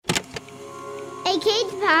A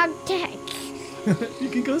kids podcast. You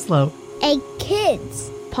can go slow. A kids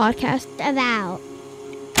podcast about.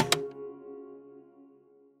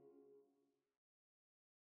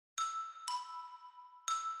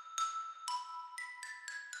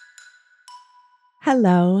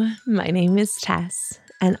 Hello, my name is Tess,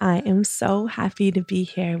 and I am so happy to be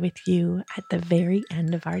here with you at the very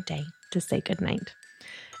end of our day to say goodnight.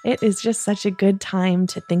 It is just such a good time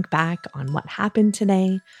to think back on what happened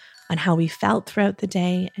today, on how we felt throughout the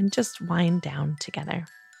day, and just wind down together.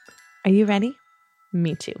 Are you ready?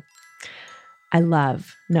 Me too. I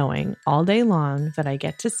love knowing all day long that I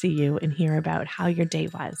get to see you and hear about how your day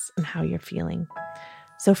was and how you're feeling.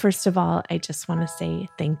 So first of all, I just want to say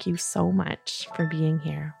thank you so much for being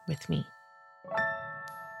here with me.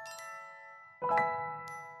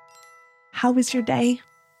 How was your day?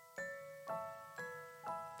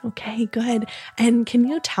 Okay, good. And can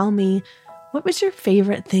you tell me, what was your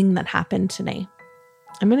favorite thing that happened today?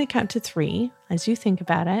 I'm going to count to 3 as you think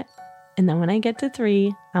about it. And then when I get to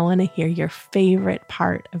 3, I want to hear your favorite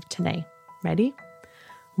part of today. Ready?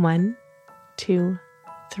 1, 2,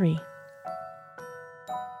 3.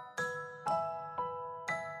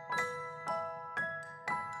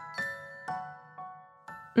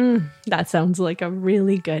 That sounds like a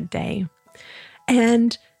really good day.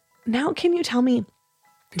 And now can you tell me,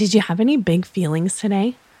 did you have any big feelings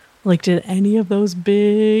today? Like, did any of those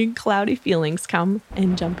big cloudy feelings come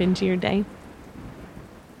and jump into your day?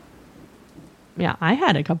 Yeah, I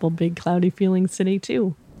had a couple big cloudy feelings today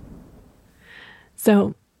too.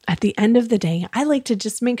 So at the end of the day, I like to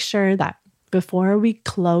just make sure that before we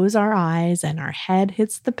close our eyes and our head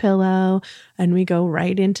hits the pillow and we go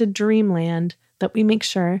right into dreamland, that we make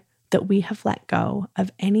sure that we have let go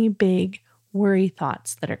of any big worry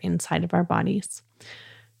thoughts that are inside of our bodies.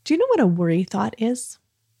 Do you know what a worry thought is?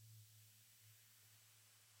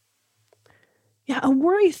 Yeah, a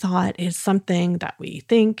worry thought is something that we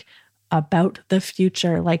think about the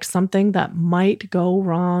future, like something that might go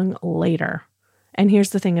wrong later. And here's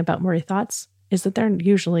the thing about worry thoughts, is that they're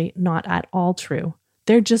usually not at all true.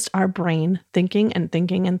 They're just our brain thinking and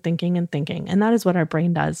thinking and thinking and thinking. And that is what our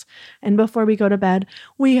brain does. And before we go to bed,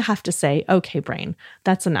 we have to say, okay, brain,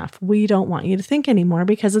 that's enough. We don't want you to think anymore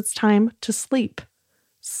because it's time to sleep.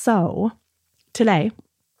 So today,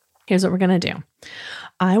 here's what we're going to do.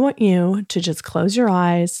 I want you to just close your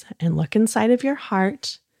eyes and look inside of your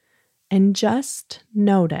heart and just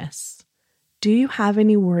notice, do you have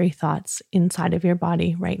any worry thoughts inside of your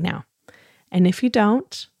body right now? And if you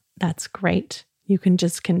don't, that's great. You can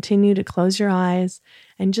just continue to close your eyes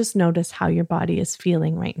and just notice how your body is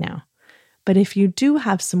feeling right now. But if you do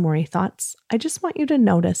have some worry thoughts, I just want you to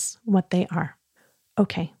notice what they are.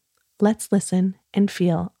 Okay, let's listen and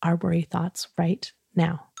feel our worry thoughts right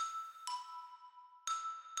now.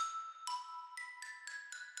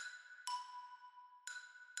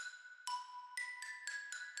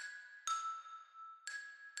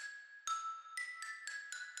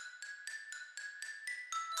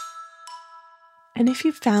 And if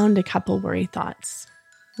you found a couple worry thoughts,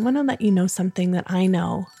 I want to let you know something that I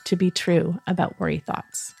know to be true about worry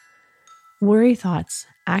thoughts. Worry thoughts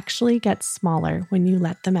actually get smaller when you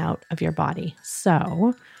let them out of your body.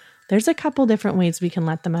 So there's a couple different ways we can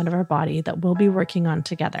let them out of our body that we'll be working on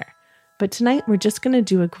together. But tonight we're just going to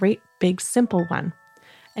do a great big simple one,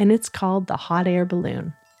 and it's called the hot air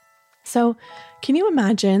balloon. So can you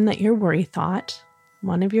imagine that your worry thought,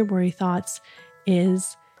 one of your worry thoughts,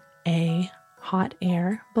 is a hot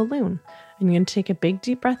air balloon? And you're going to take a big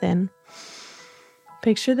deep breath in.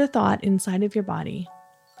 Picture the thought inside of your body.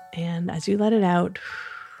 And as you let it out,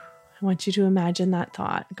 I want you to imagine that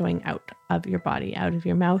thought going out of your body, out of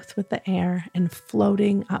your mouth with the air and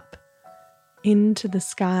floating up into the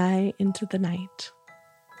sky, into the night.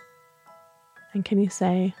 And can you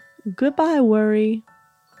say, goodbye, worry?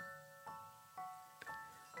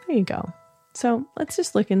 There you go. So let's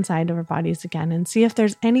just look inside of our bodies again and see if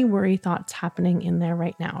there's any worry thoughts happening in there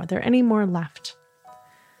right now. Are there any more left?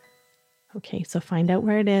 Okay, so find out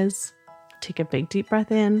where it is. Take a big deep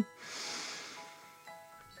breath in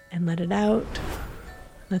and let it out.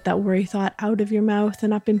 Let that worry thought out of your mouth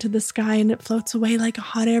and up into the sky, and it floats away like a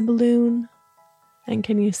hot air balloon. And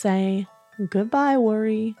can you say, goodbye,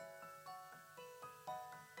 worry?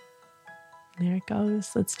 There it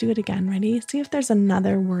goes. Let's do it again. Ready? See if there's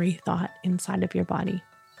another worry thought inside of your body.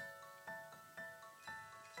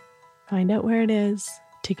 Find out where it is.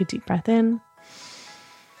 Take a deep breath in.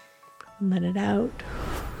 Let it out.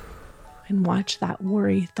 And watch that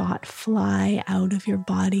worry thought fly out of your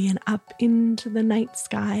body and up into the night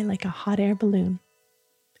sky like a hot air balloon.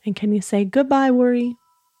 And can you say, goodbye, worry?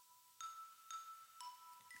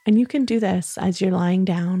 And you can do this as you're lying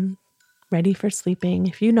down, ready for sleeping.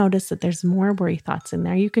 If you notice that there's more worry thoughts in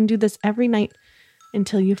there, you can do this every night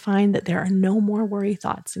until you find that there are no more worry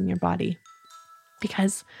thoughts in your body.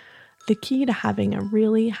 Because the key to having a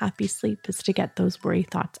really happy sleep is to get those worry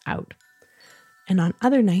thoughts out. And on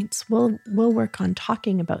other nights, we'll work on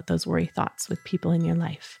talking about those worry thoughts with people in your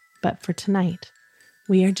life. But for tonight,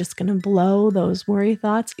 we are just going to blow those worry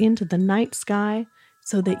thoughts into the night sky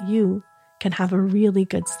so that you can have a really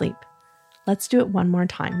good sleep. Let's do it one more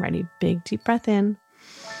time. Ready? Big deep breath in.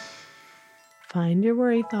 Find your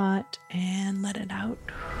worry thought and let it out.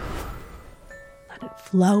 Let it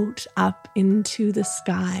float up into the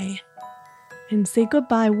sky and say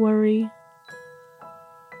goodbye, worry.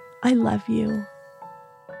 I love you.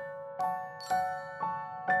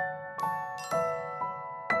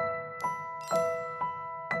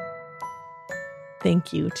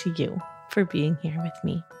 Thank you to you for being here with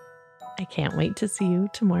me. I can't wait to see you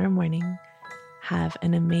tomorrow morning. Have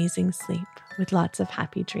an amazing sleep with lots of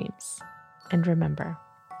happy dreams. And remember,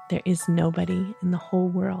 there is nobody in the whole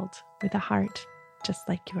world with a heart just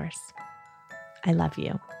like yours. I love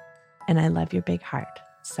you, and I love your big heart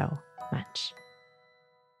so much.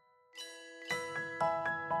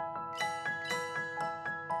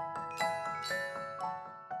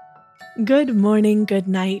 Good Morning, Good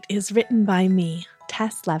Night is written by me,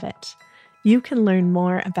 Tess Levitt. You can learn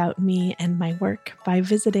more about me and my work by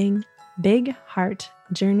visiting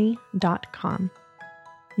bigheartjourney.com.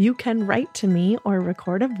 You can write to me or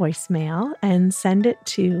record a voicemail and send it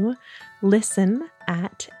to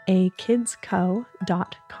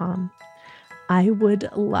listen@akidsco.com. I would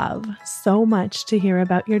love so much to hear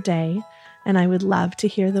about your day, and I would love to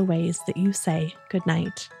hear the ways that you say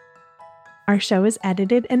goodnight. Our show is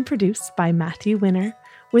edited and produced by Matthew Winner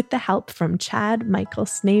with the help from Chad Michael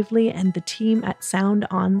Snavely and the team at Sound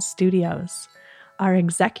On Studios. Our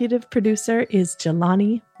executive producer is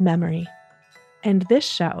Jelani Memory. And this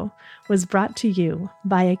show was brought to you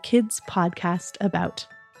by a kids podcast about.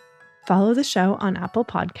 Follow the show on Apple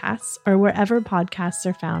Podcasts or wherever podcasts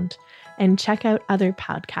are found, and check out other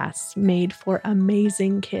podcasts made for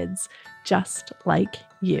amazing kids just like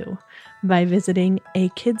you by visiting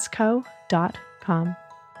akidsco.com.